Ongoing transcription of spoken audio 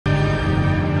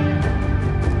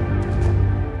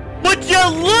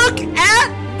And look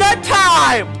at the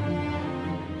time!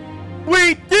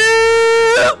 We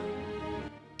do!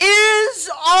 Is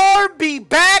RB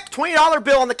back? $20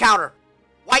 bill on the counter.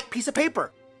 White piece of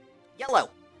paper. Yellow.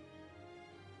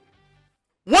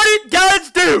 What it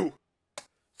does do?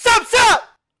 Sup?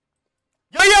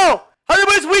 Yo, how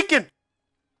everybody's weekend?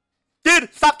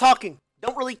 Dude, stop talking.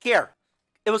 Don't really care.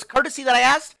 It was courtesy that I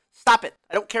asked. Stop it.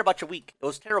 I don't care about your week. It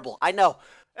was terrible. I know.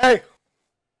 Hey.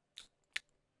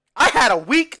 I had a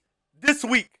week this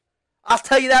week. I'll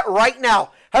tell you that right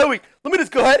now. Had a week. Let me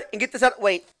just go ahead and get this out.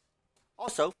 Wait.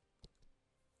 Also,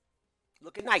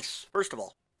 looking nice, first of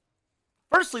all.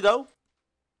 Firstly, though,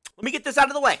 let me get this out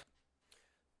of the way.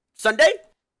 Sunday,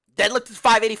 deadlift is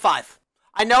 585.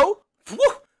 I know. Woo,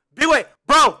 big way.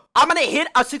 Bro, I'm going to hit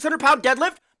a 600-pound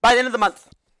deadlift by the end of the month.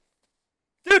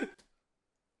 Dude,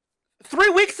 3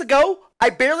 weeks ago,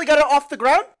 I barely got it off the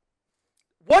ground.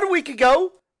 1 week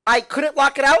ago, I couldn't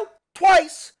lock it out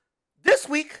twice. This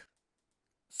week,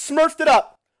 smurfed it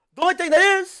up. The only thing that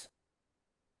is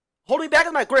holding me back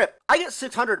is my grip. I get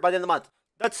 600 by the end of the month.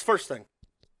 That's the first thing.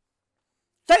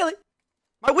 Secondly,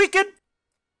 my weekend,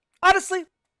 honestly,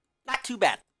 not too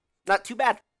bad. Not too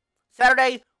bad.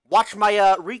 Saturday, watch my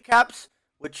recaps,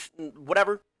 which,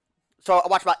 whatever. So I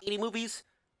watched about 80 movies.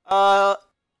 Saturday.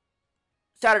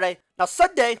 Now,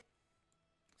 Sunday,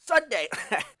 Sunday,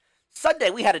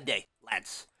 we had a day,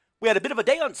 lads. We had a bit of a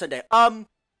day on Sunday.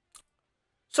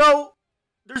 So,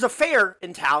 there's a fair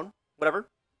in town, whatever.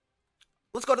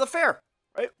 Let's go to the fair,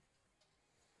 right?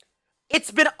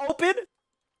 It's been open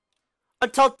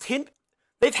until 10.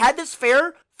 They've had this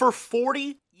fair for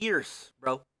 40 years,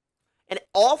 bro. And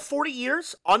all 40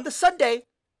 years, on the Sunday,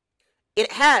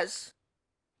 it has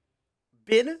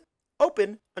been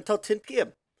open until 10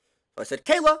 p.m. So I said,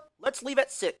 Kayla, let's leave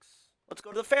at 6. Let's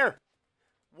go to the fair.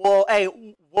 Well, hey,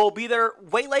 we'll be there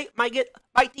way late. Might get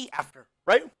bite to eat after,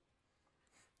 right?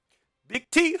 Big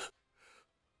T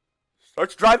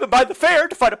starts driving by the fair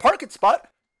to find a parking spot.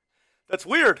 That's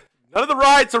weird. None of the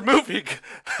rides are moving.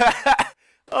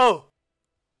 Oh,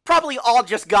 probably all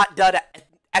just got done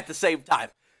at the same time.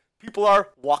 People are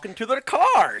walking to their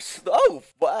cars. Oh,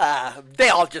 they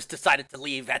all just decided to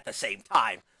leave at the same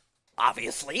time.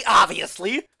 Obviously.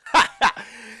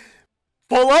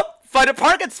 Pull up, find a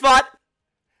parking spot.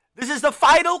 This is the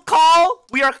final call.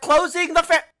 We are closing the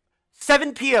fair.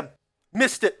 7 p.m.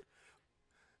 Missed it.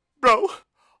 Bro,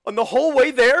 on the whole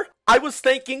way there, I was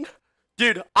thinking,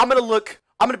 dude, I'm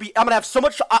gonna have so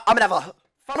much, I'm gonna have a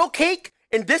funnel cake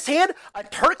in this hand, a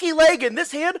turkey leg in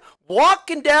this hand,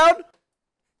 walking down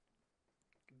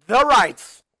the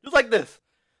rides. Just like this.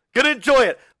 Gonna enjoy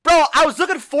it. Bro, I was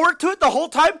looking forward to it the whole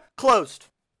time. Closed.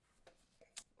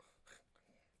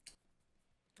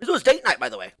 This was date night, by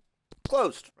the way.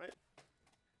 Closed, right?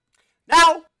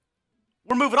 Now,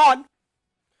 we're moving on.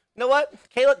 You know what?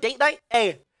 Kayla, date night?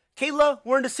 Hey, Kayla,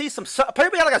 we're in to see some,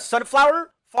 apparently we got like a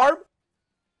sunflower farm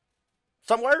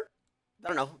somewhere. I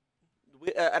don't know.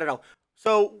 I don't know.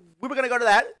 So, we were going to go to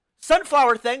that.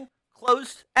 Sunflower thing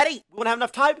closed at 8. We wouldn't have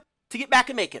enough time to get back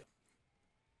and make it.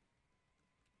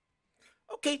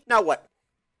 Okay, now what?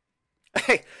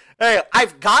 Hey,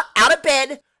 I've got out of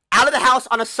bed, out of the house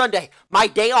on a Sunday. My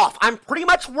day off. I'm pretty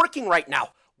much working right now.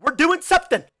 We're doing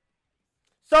something.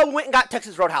 So, we went and got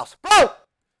Texas Roadhouse.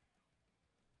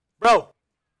 Bro.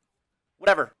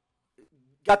 Whatever.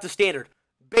 Got the standard.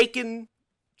 Bacon,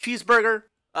 cheeseburger,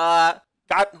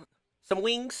 got some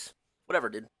wings. Whatever,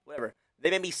 dude. Whatever. They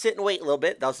made me sit and wait a little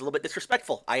bit. That was a little bit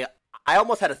disrespectful. I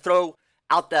almost had to throw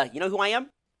out the, you know who I am?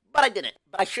 But I didn't.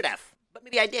 But I should have. But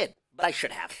maybe I did. But I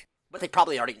should have. But they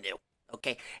probably already knew.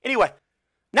 Okay. Anyway.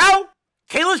 Now,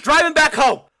 Kayla's driving back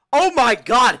home. Oh my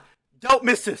God. Don't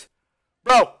miss this.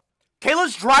 Bro,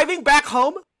 Kayla's driving back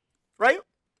home, right?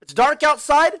 It's dark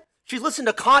outside. She's listening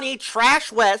to Kanye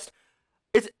Trash West.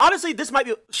 It's honestly, this might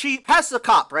be, she passes a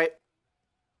cop, right?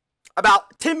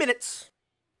 About 10 minutes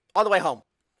on the way home.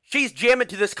 She's jamming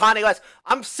to this Kanye West.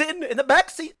 I'm sitting in the back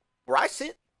seat where I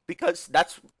sit because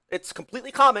it's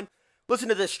completely common. Listen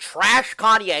to this trash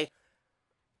Kanye.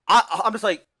 I'm just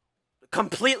like,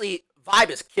 completely, vibe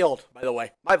is killed, by the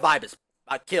way. My vibe is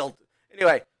killed.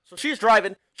 Anyway, so she's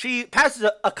driving. She passes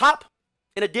a cop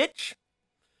in a ditch.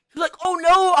 She's like, oh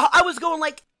no, I was going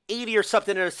like 80 or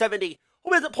something or 70.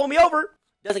 Who doesn't pull me over?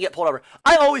 Doesn't get pulled over.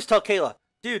 I always tell Kayla,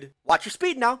 dude, watch your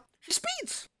speed now. She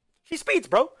speeds. She speeds,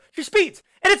 bro. She speeds.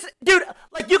 And it's, dude,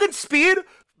 like you can speed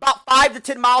about 5 to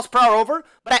 10 miles per hour over,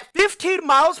 but at 15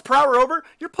 miles per hour over,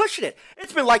 you're pushing it.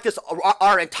 It's been like this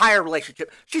our entire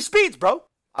relationship. She speeds, bro.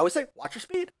 I always say, watch your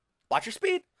speed. Watch your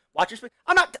speed. Watch your speed.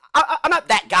 I'm not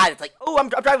that guy that's like, oh, I'm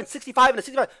driving 65 and a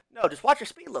 65. No, just watch your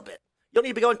speed a little bit. You don't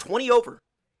need to be going 20 over.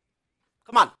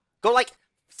 Come on. Go like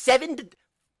 7 to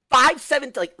 5,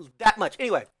 7 to like that much.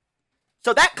 Anyway.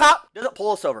 So that cop doesn't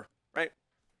pull us over, right?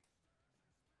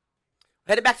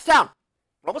 Headed back to town.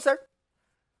 We're almost there.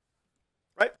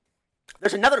 Right?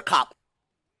 There's another cop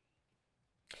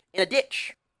in a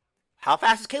ditch. How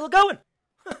fast is Kayla going?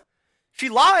 She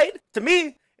lied to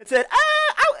me and said,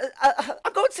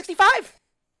 I'm going 65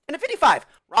 and a 55.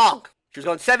 Wrong. She was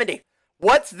going 70.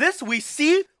 What's this we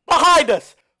see behind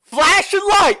us? Flashing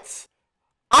lights.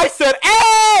 I said,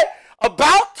 hey,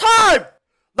 about time.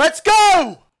 Let's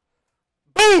go.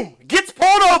 Boom. Gets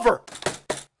pulled over.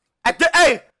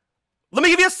 Hey, let me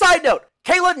give you a side note.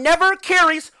 Kayla never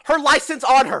carries her license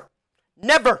on her.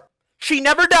 Never. She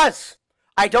never does.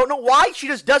 I don't know why. She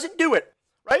just doesn't do it.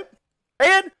 Right?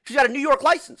 And she's got a New York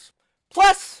license.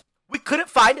 Plus, we couldn't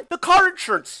find the car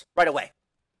insurance right away.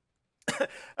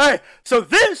 Hey, so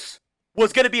this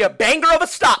was going to be a banger of a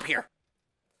stop here.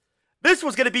 This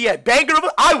was going to be a banger of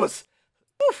a...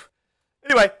 Oof.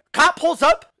 Anyway, cop pulls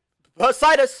up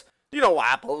beside us. You know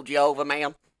why I pulled you over,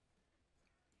 ma'am?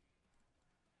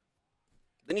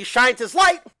 Then he shines his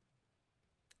light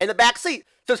in the back seat.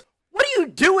 Says, what are you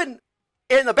doing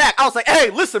in the back? I was like, hey,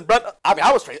 listen, brother. I mean,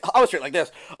 I was straight like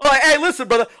this. I'm like, hey, listen,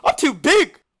 brother. I'm too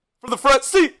big for the front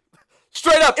seat.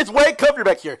 Straight up. It's way comfier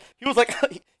back here. He was like,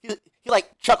 he like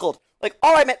chuckled. Like,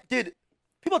 all right, man, dude,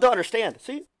 people don't understand.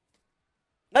 See?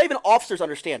 Not even officers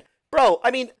understand. Bro,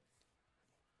 I mean,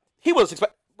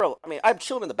 bro, I mean, I'm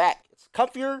chilling in the back. It's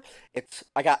comfier.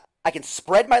 I can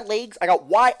spread my legs. I got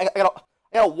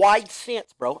a wide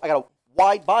stance, bro. I got a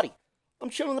wide body. I'm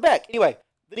chilling in the back. Anyway,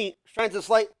 then he shines this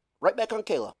light right back on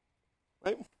Kayla.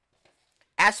 Right?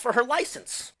 Asks for her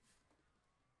license.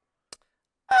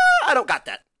 I don't got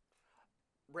that.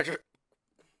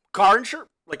 Car insurance?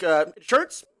 Like,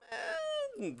 insurance?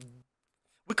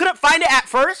 We couldn't find it at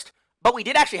first, but we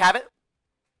did actually have it.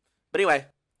 But anyway,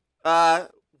 I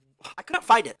couldn't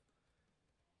find it.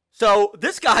 So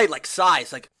this guy, like,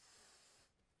 sighs, like,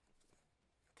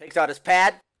 takes out his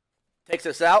pad, takes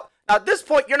us out. Now, at this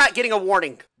point, you're not getting a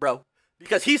warning, bro.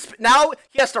 Because now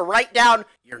he has to write down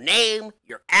your name,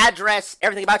 your address,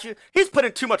 everything about you. He's put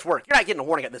in too much work. You're not getting a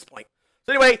warning at this point.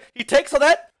 So anyway, he takes all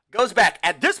that, goes back.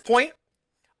 At this point,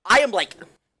 I am like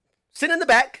sitting in the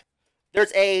back.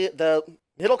 There's the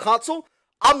middle console.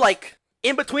 I'm like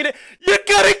in between it. You're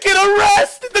gonna get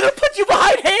arrested. They're gonna put you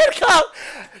behind handcuffs.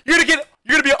 You're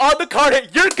gonna be on the card.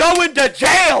 You're going to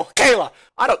jail, Kayla.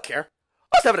 I don't care.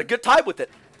 I was having a good time with it.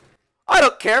 I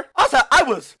don't care. I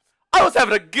was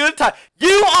having a good time.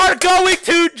 You are going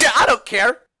to jail. I don't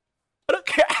care. I don't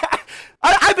care.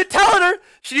 I've been telling her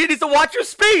she needs to watch her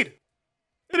speed.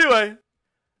 Anyway,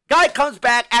 guy comes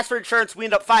back, asks for insurance. We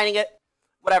end up finding it.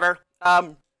 Whatever.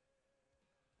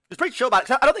 It's pretty chill about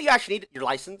it. I don't think you actually need your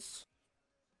license.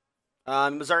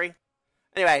 Missouri.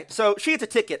 Anyway, so she gets a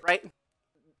ticket, right?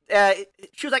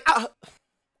 She was like, I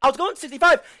was going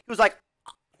 65. He was like,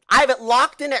 I have it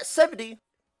locked in at 70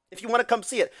 if you want to come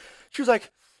see it. She was like,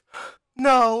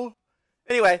 no.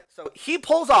 Anyway, so he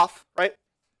pulls off, right?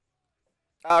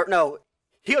 No.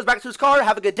 He goes back to his car,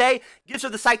 have a good day, gives her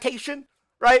the citation,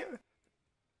 right?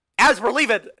 As we're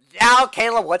leaving, now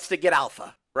Kayla wants to get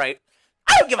alpha, right?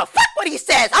 I don't give a fuck what he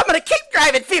says. I'm going to keep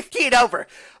driving 15 over.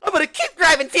 I'm going to keep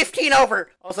driving 15 over.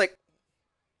 I was like,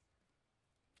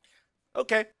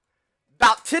 okay.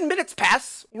 About 10 minutes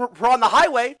pass. We're on the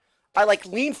highway. I like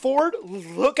lean forward,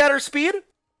 look at her speed.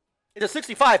 It's a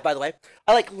 65, by the way.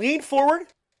 I like lean forward,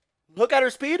 look at her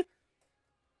speed.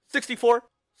 64,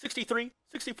 63,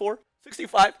 64,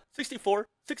 65, 64,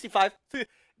 65.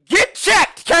 Get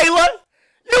checked, Kayla!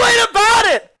 You ain't about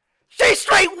it! She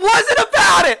straight wasn't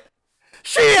about it!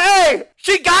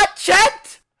 She got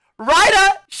checked! Right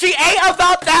up! She ain't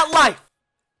about that life!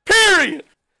 Period!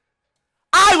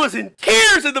 I was in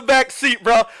tears in the back seat,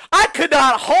 bro. I could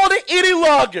not hold it any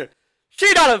longer.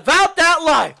 She not about that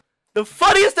life. The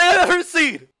funniest thing I've ever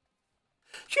seen.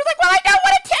 She was like, well, I don't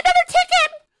want another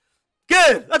ticket.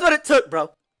 Good. That's what it took, bro.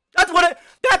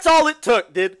 That's all it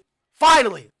took, dude.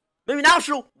 Finally. Maybe now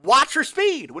she'll watch her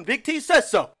speed when Big T says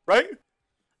so, right?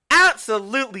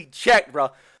 Absolutely checked,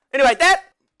 bro. Anyway, that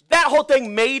whole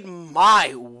thing made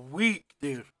my week,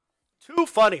 dude. Too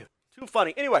funny. Too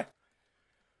funny. Anyway.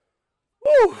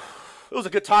 Woo. It was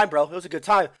a good time, bro. It was a good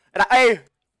time. And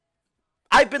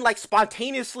I've been like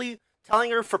spontaneously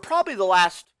telling her for probably the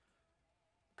last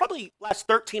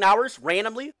 13 hours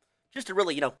randomly, just to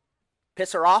really,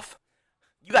 piss her off.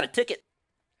 You got a ticket.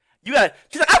 She's like,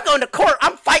 I'm going to court.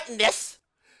 I'm fighting this.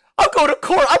 I'm going to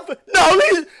court. I'm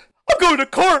going to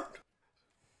court.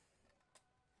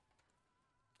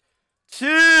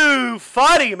 Too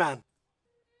funny, man.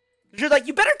 You're like,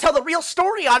 you better tell the real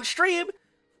story on stream.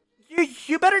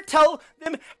 You better tell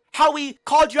them how we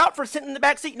called you out for sitting in the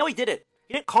back seat. No, he didn't.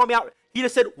 He didn't call me out. He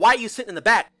just said, why are you sitting in the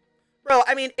back? Bro,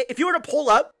 I mean, if you were to pull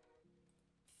up,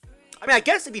 I mean, I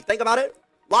guess if you think about it,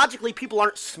 logically, people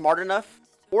aren't smart enough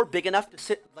or big enough to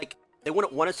sit, like, they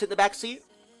wouldn't want to sit in the back seat.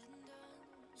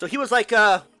 So he was like,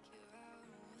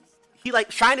 he,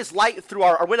 like, shined his light through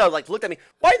our window, like, looked at me,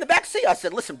 why in the back seat? I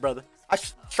said, listen, brother.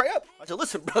 Straight up. I said,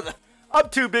 listen, brother. I'm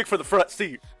too big for the front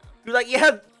seat. He was like,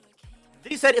 yeah. Then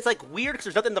he said it's, like, weird because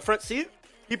there's nothing in the front seat.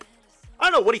 I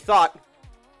don't know what he thought.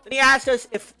 Then he asked us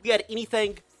if we had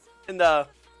anything in the...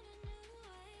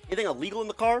 Anything illegal in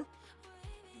the car?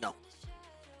 No.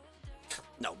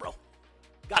 No, bro.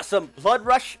 Got some blood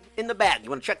rush in the bag. You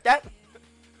want to check that?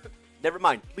 Never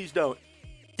mind. Please don't.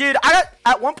 Dude,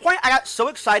 at one point, I got so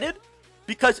excited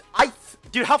because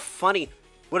dude, how funny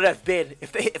would it have been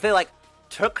if they like,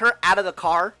 took her out of the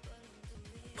car,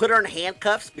 put her in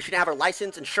handcuffs, because she didn't have her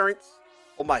license, insurance.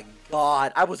 Oh my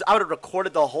god. I would have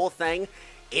recorded the whole thing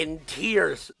in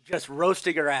tears, just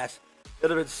roasting her ass. It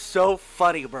would have been so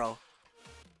funny, bro.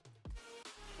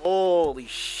 Holy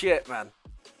shit, man.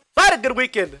 I had a good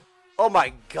weekend. Oh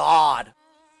my god.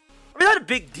 I mean, not a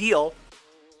big deal.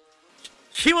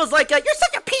 She was like, you're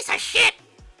such a piece of shit.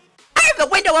 I have the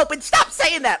window open. Stop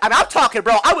saying that. I mean, I'm talking,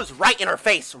 bro. I was right in her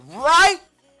face. Right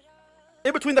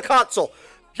in between the console.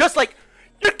 Just like,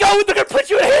 they're going to put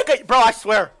you in a handcuff. Bro, I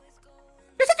swear.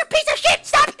 You're such a piece of shit.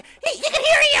 Stop. He can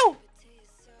hear you.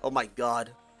 Oh my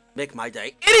god. Make my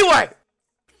day. Anyway,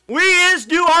 we is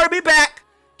due RB back.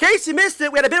 In case you missed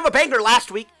it, we had a bit of a banger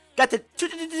last week. Got to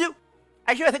 2.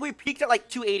 Actually, I think we peaked at like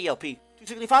 280 LP.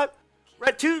 265? We're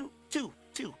at 2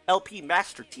 LP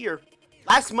Master Tier.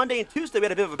 Last Monday and Tuesday, we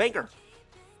had a bit of a banger.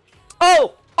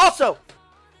 Oh, also,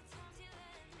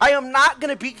 I am not going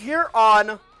to be here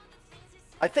on,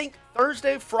 I think,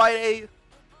 Thursday, Friday,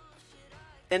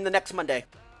 and the next Monday.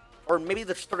 Or maybe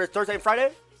the Thursday and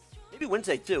Friday? Maybe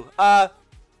Wednesday, too. We're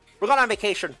going on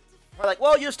vacation. We're like,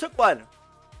 well, you just took one.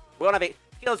 We're going on vacation.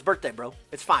 Kayla's birthday, bro.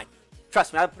 It's fine.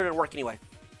 Trust me, I put it in work anyway.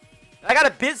 I got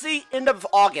a busy end of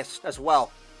August as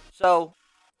well. So,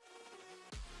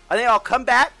 I think I'll come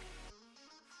back.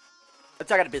 I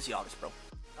got a busy August, bro.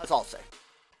 That's all I'll say.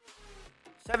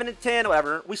 7 and 10,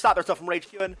 whatever. We stopped ourselves from rage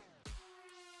queuing.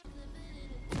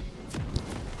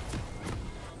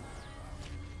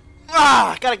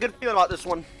 I got a good feeling about this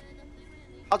one.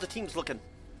 How's the teams looking?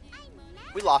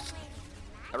 We lost.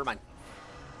 Never mind.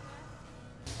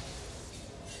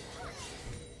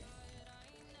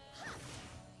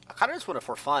 I kind of just want it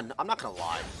for fun. I'm not going to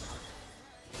lie.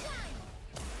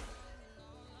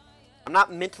 I'm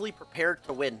not mentally prepared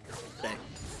to win today.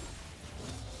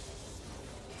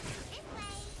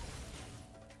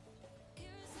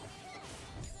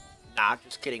 Nah,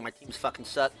 just kidding. My teams fucking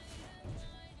suck.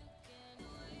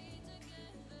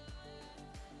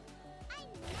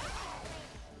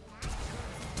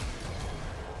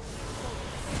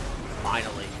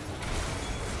 Finally.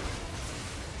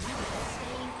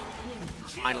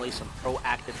 Finally, some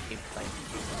proactive gameplay.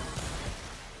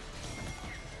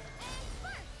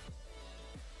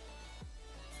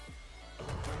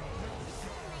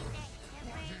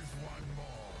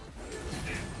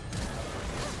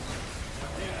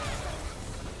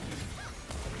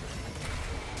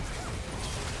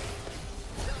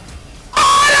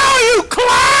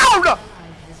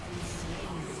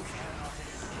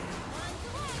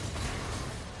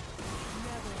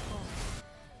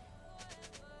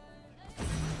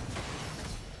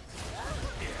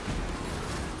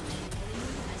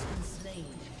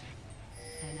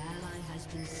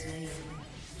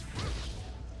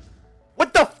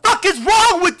 What the fuck is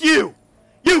wrong with you?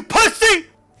 You pussy!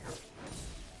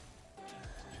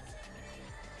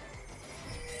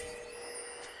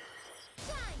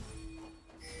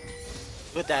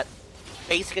 With that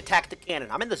basic attack to cannon.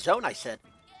 I'm in the zone, I said.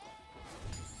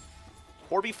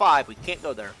 4v5, we can't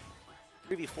go there.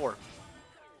 3v4.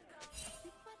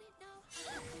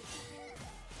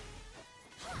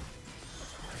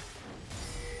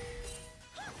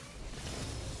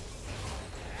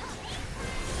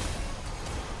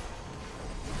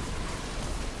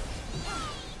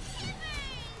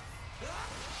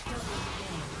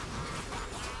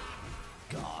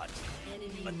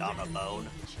 Madonna Bone.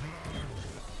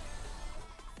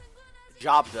 Good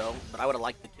job though, but I would have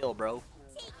liked the kill, bro.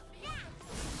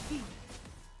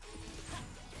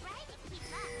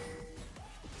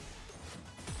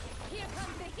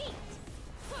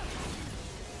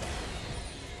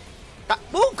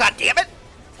 Move, goddammit!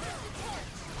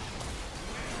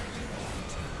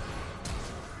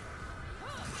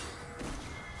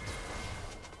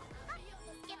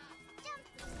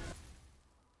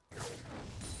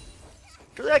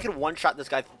 Surely I can one-shot this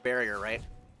guy through barrier, right?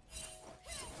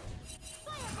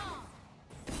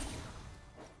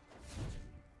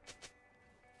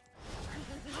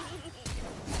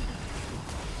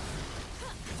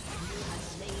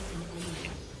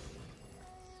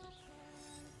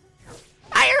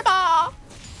 Fireball!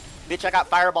 Bitch, I got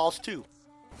fireballs too.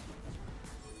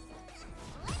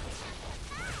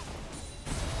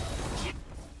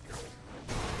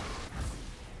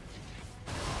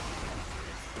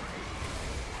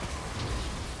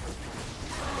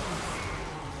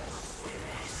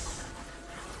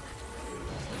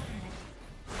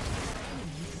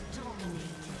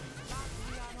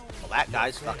 Well, that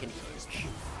guy's fucking huge.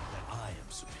 I am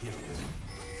superior.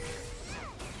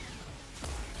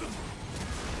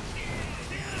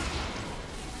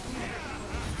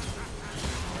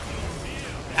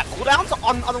 Got cooldowns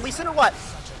on the Lee Sin or what?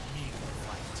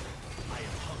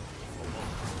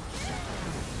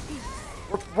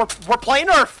 We're playing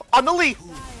Earth on the Lee.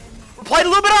 We're playing a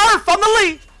little bit of Earth on the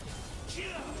Lee.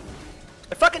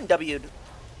 I fucking W'd.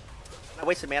 I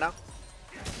wasted mana.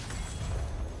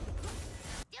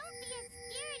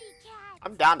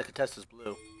 I'm down to contest this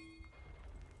blue.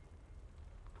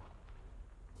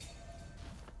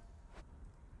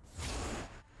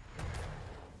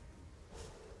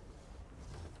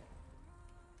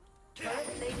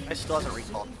 I still hasn't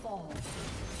recalled.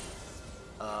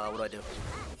 What do I do?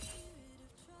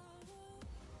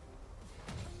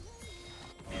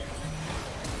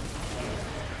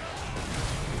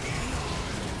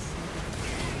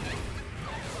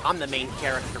 I'm the main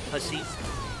character, pussy.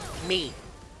 Me.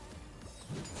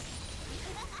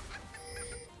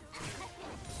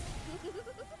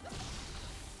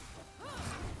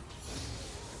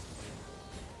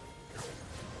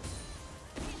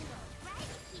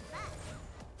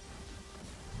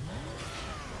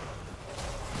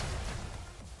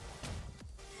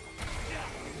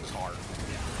 It's hard.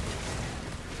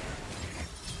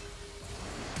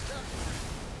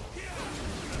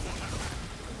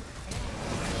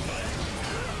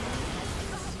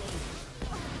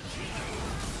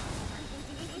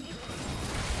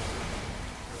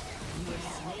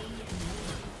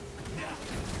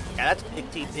 Yeah, that's Big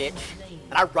T, bitch.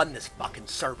 And I run this fucking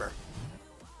server.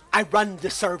 I run the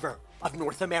server of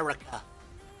North America.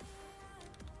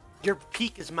 Your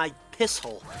peak is my piss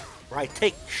hole, where I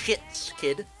take shits,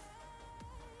 kid.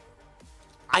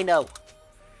 I know.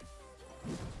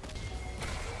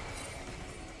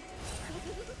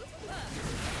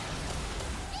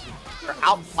 You're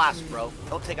outclassed, bro.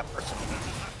 Don't take it personal.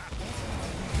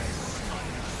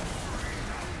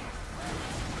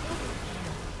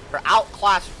 You're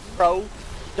outclassed, bro.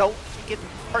 Don't take it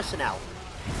personal.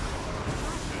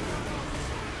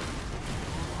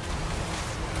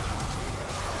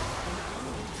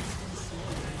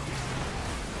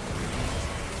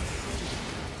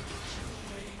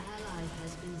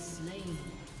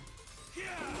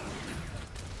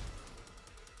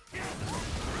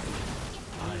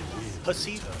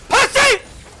 Pussy. Pussy!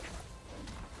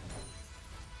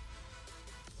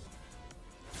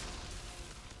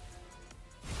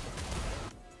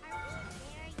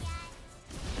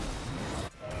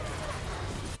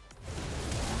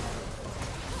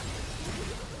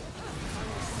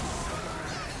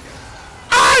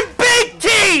 I'm Big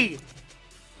T!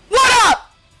 What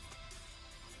up?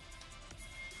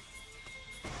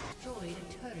 Destroyed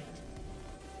a turret.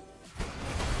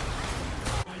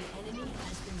 An enemy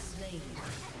has been slain.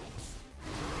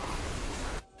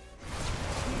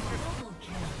 Double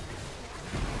kill.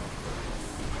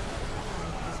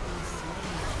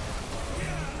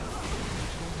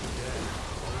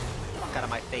 Fuck out of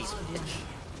my face, bitch.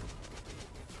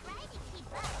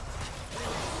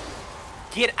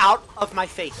 Get out of my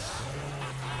face.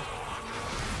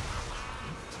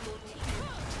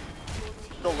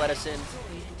 Don't let us in.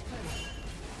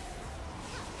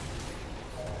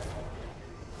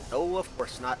 No, of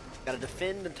course not. Gotta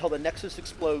defend until the Nexus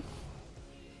explodes.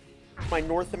 My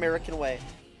North American way.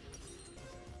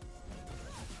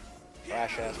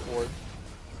 Trash ass board.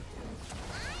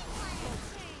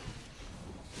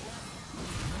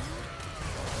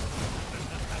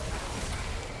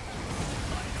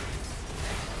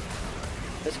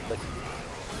 This click.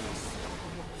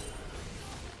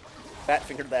 Fat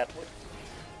fingered that one.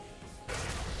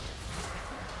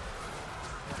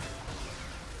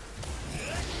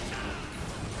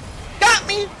 Got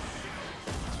me! An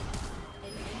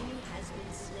enemy has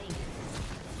been slain.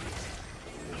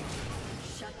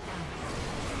 Shut down.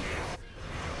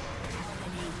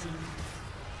 Dominating.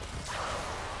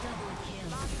 Double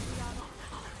kill.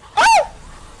 Oh!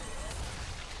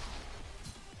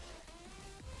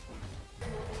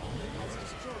 Your team has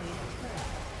destroyed a turret.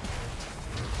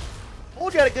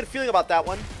 told you I had a good feeling about that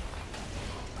one.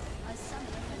 A summoner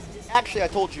has disconnected. Actually, I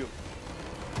told you.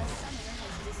 A summoner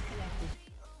has disconnected.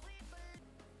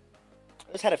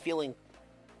 I just had a feeling.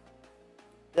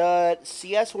 The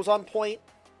CS was on point.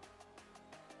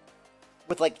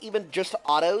 With, like, even just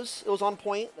autos, it was on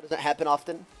point. That doesn't happen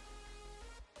often.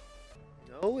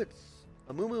 No, it's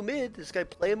a Moo mid. Does this guy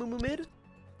play a Moo mid?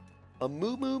 A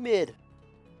Moo mid.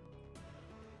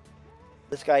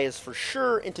 This guy is for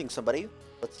sure inting somebody.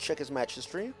 Let's check his match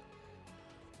history.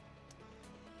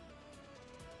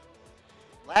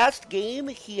 Last game,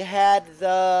 he had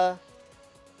the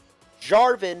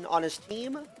Jarvan on his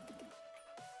team.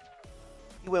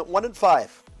 He went 1-5.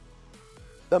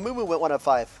 The Moo went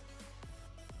 1-5.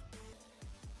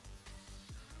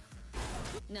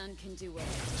 None can do it.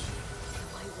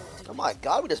 Oh my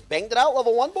god, we just banged it out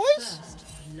level 1, boys? First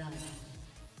blood.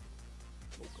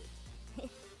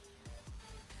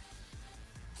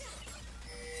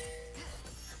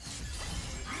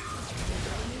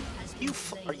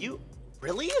 Are you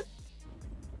really?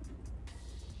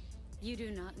 You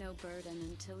do not know burden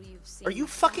until you've seen. Are you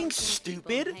fucking thousands of people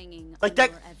stupid? hanging Like on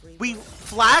that, your every we word.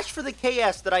 flash for the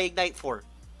KS that I ignite for.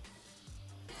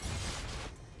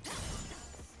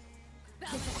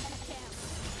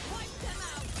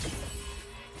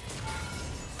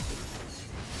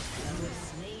 You have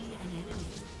slain an enemy.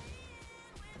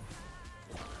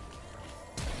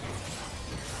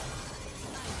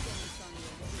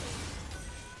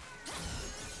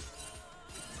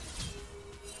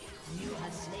 You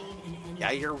have slain an enemy.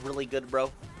 Yeah, you're really good,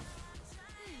 bro.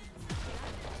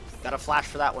 Got a flash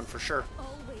for that one for sure.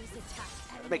 Always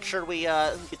attack Make sure we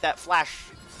get that flash.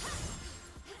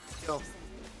 Go.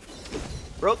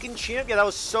 Broken champ? Yeah, that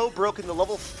was so broken. The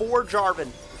level 4 Jarvan.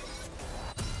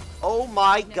 Oh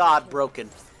my god, broken.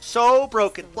 So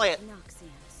broken. Play it.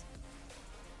 Noxians.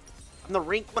 I'm the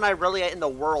rink when Irelia in the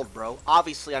world, bro.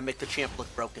 Obviously, I make the champ look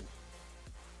broken.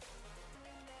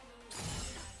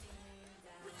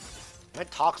 Am I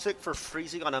toxic for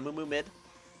freezing on a Moo mid?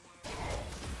 An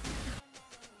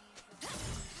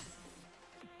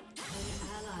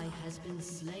ally has been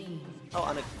slain. Oh,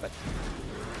 unexpected.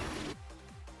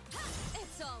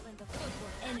 It's all in the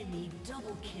footwork. Enemy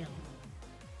double kill.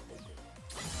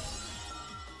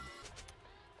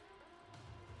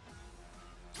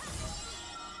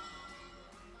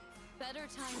 Better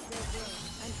times there were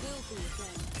and will be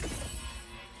again.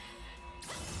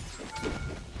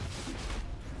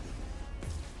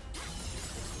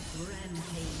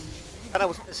 Rampage. Kinda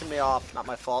was pissing me off. Not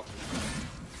my fault.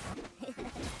 Double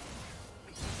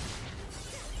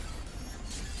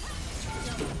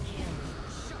kill.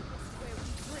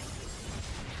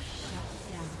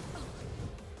 Shut down.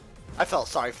 I felt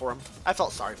sorry for him. I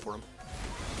felt sorry for him.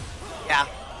 Yeah.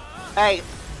 Hey,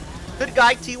 good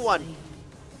guy, T1.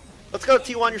 Let's go,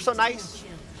 T1. You're so nice.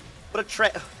 Kill. What a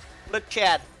Chad.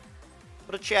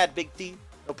 What a Chad, Big T.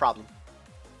 No problem.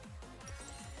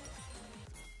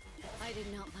 I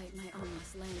did not light my own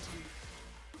last lantern.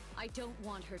 I don't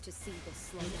want her to see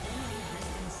this An slate. enemy has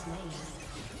been slain.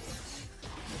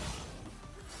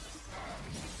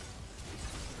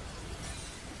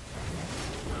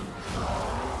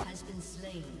 Has been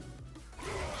slain.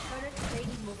 Turret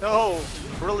plating will No,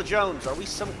 Gorilla Jones. Are we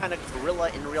some kind of gorilla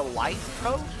in real life,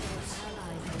 bro? ally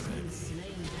has been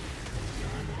slain.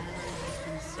 An ally has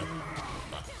been slain.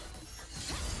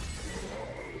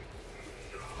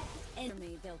 For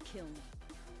me, they'll kill me.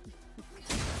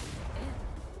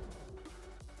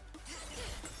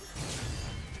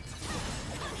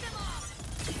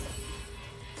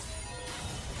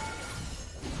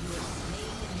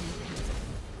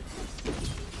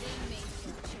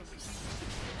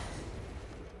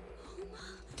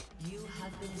 You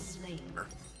have been slain.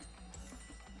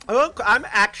 I'm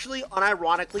actually,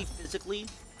 unironically, physically,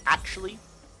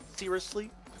 seriously,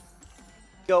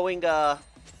 going,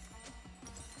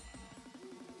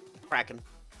 Kraken.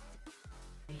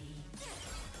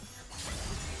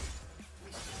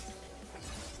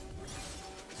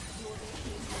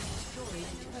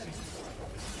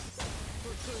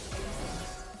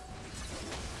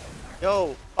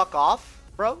 Yo, fuck off,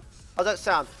 bro. How's that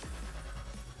sound?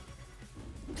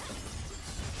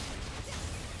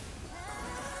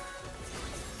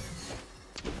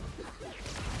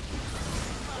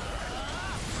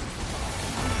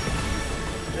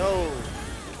 No.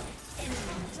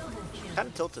 Kind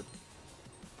of tilted.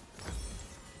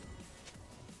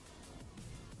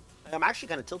 I'm actually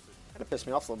kind of tilted. Kind of pissed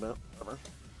me off a little bit. Whatever.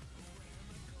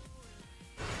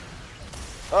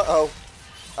 Uh-oh.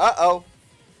 Uh-oh.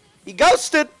 He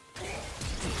ghosted!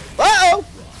 Uh-oh!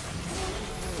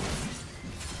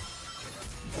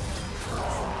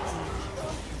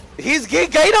 He's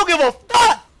geek. He don't give a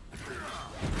fuck.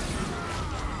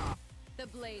 The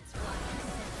blades fly.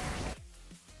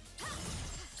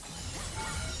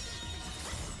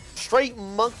 Straight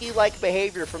monkey-like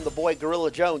behavior from the boy Gorilla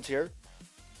Jones here.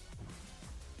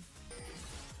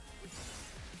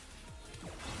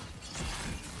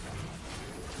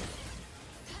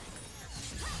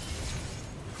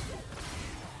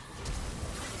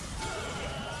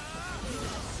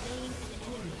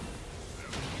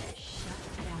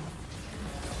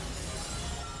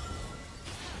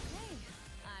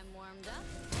 I'm warmed up.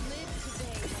 Live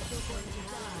today like you're going to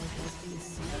die. Has been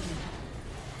slain.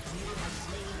 You have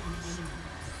slain an enemy.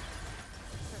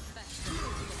 Perfection.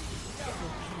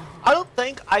 I don't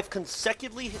think I've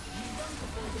consecutively.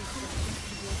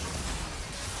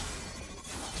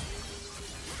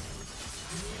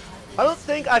 I don't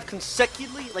think I've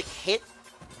consecutively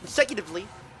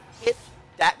hit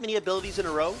that many abilities in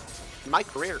a row in my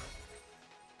career.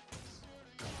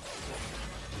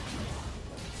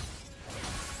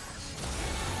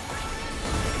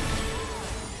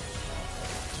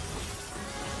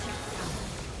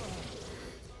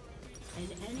 An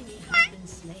enemy has been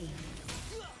slain.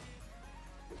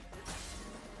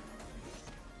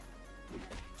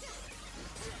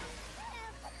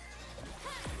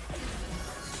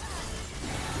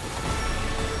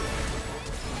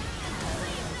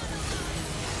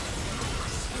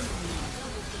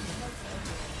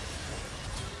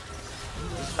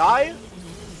 Die?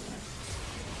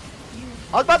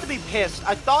 I was about to be pissed.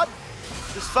 I thought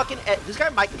this guy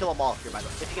might kill him off here, by the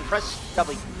way. If you can press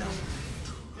W. No.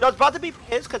 I was about to be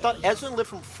pissed because I thought Ezra lived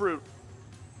from fruit.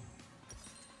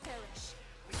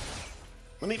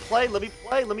 Let me play, let me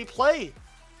play, let me play.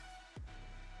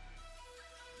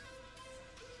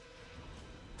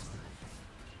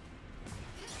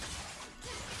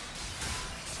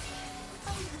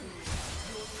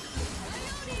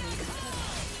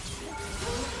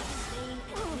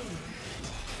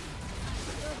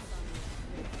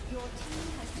 Your team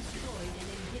has destroyed an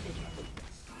inhibitor.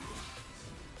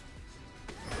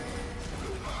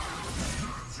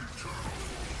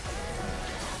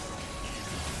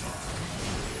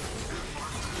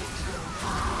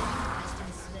 Has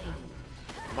been slain.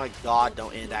 Oh my god,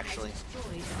 don't end actually.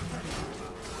 Destroyed a turret.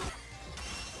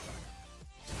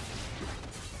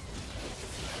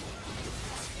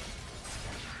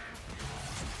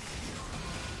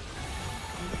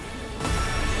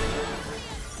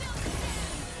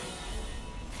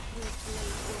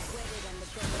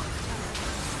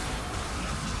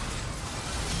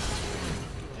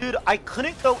 Dude, I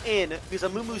couldn't go in because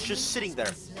Amumu's just sitting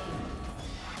there.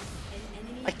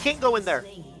 I can't go in there.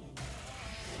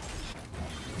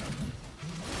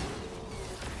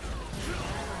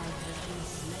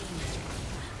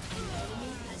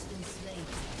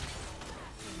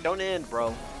 Don't end,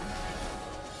 bro.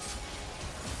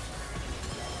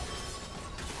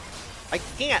 I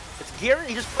can't. It's Garen.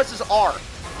 He just presses R.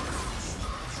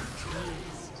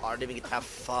 Oh, I didn't even get to have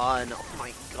fun. Oh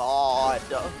my god.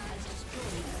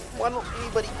 Why don't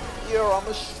anybody here? I'm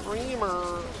a streamer.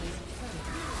 A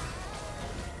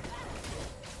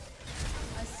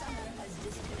summoner has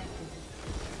disconnected.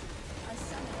 A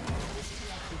summoner has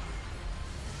disconnected.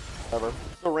 Whatever.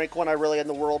 The rank one Irelia in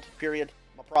the world. Period.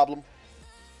 No problem.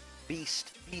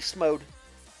 Beast mode.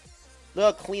 Look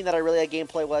how clean that Irelia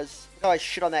gameplay was. Look how I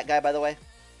shit on that guy, by the way.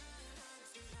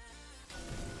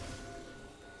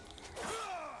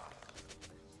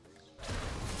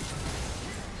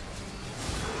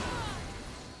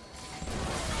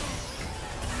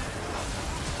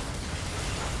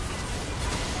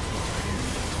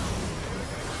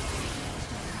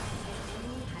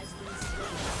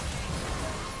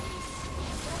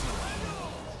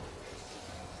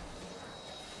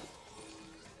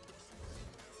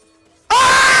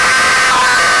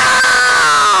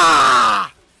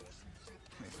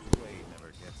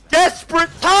 Desperate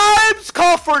times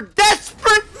call for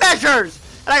desperate measures!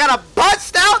 And I gotta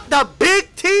bust out the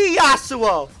Big T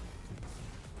Yasuo!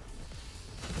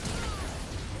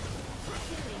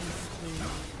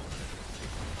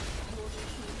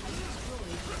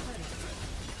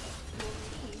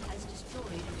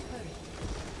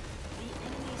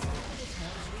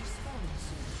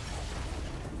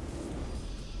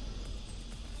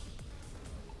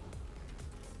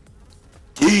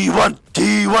 T1,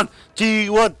 T1,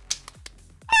 T1.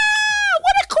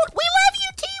 What a cool. We love you,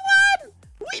 T1.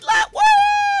 We love.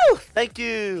 Woo! Thank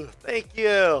you, thank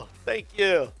you, thank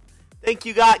you, thank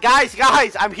you,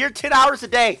 guys. I'm here 10 hours a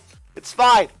day. It's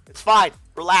fine. It's fine.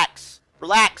 Relax,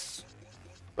 relax,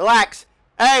 relax.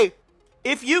 Hey,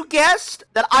 if you guessed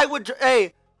that I would,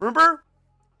 hey, remember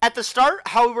at the start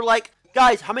how we were like,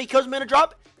 Guys, how many kills am I gonna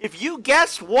drop? If you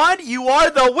guess one, you are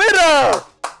the winner!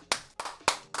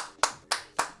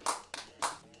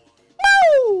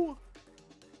 Woo!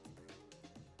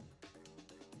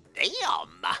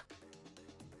 Damn.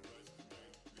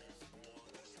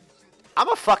 I'm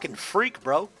a fucking freak,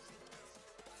 bro.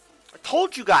 I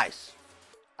told you guys.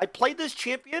 I played this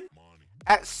champion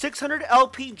at 600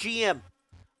 LP GM.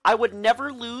 I would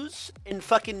never lose in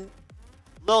fucking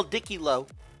Lil Dicky Low.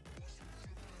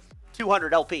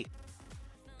 200 LP.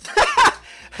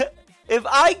 If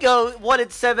I go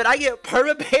 1-7, I get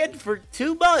permabanned for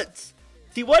 2 months.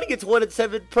 T1 gets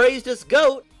 1-7, praised as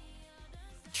GOAT.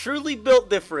 Truly built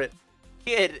different.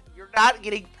 Kid, you're not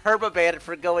getting permabanned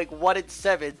for going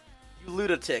 1-7, you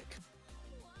lunatic.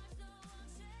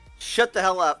 Shut the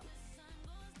hell up.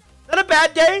 Not a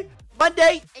bad day.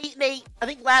 Monday, 8-8. I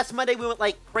think last Monday we went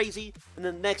like crazy. And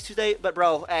then next Tuesday, but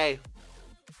bro, hey.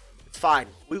 It's fine.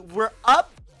 We're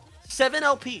up 7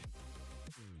 LP.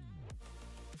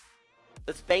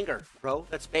 That's banger, bro.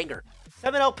 That's banger.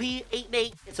 7 LP,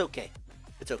 8-8. It's okay.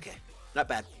 It's okay. Not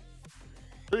bad.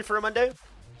 Ready for a Monday?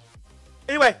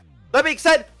 Anyway, that being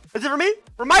said, that's it for me.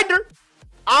 Reminder,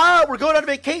 we're going on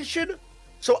vacation.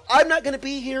 So I'm not going to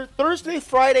be here Thursday,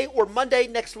 Friday, or Monday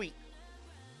next week.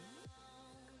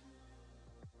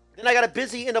 Then I got a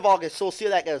busy end of August, so we'll see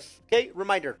how that goes. Okay,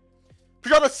 reminder.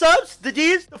 For all the subs, the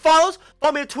Ds, the follows,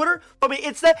 follow me on Twitter, follow me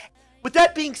on Insta. With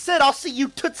that being said, I'll see you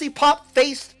Tootsie Pop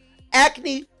faced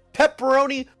acne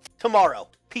pepperoni tomorrow.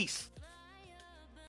 Peace.